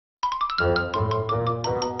Hi,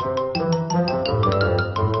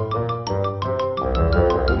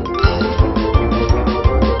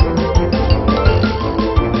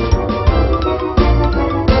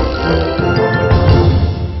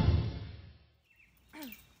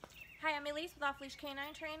 I'm Elise with Off Leash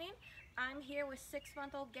Canine Training. I'm here with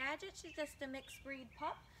 6-month-old Gadget. She's just a mixed breed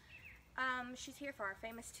pup. She's here for our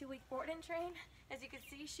famous 2-week board and train. As you can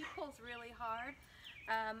see, she pulls really hard.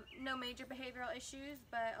 No major behavioral issues,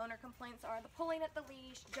 but owner complaints are the pulling at the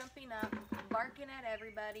leash, jumping up, barking at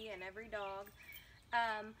everybody and every dog.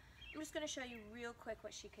 I'm just going to show you real quick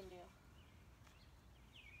what she can do.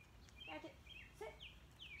 Gadget, sit.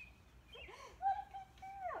 What a good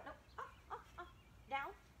girl. No, up.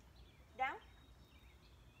 Down. Down.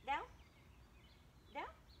 Down.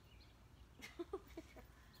 Down.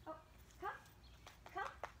 Oh,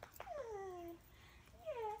 come. Good.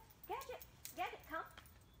 Yeah. Gadget, come.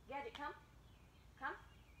 Gadget, come.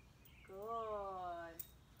 Good.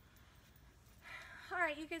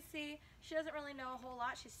 Alright, you can see she doesn't really know a whole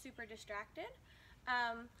lot. She's super distracted.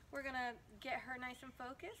 We're going to get her nice and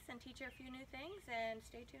focused and teach her a few new things, and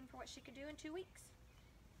stay tuned for what she can do in 2 weeks.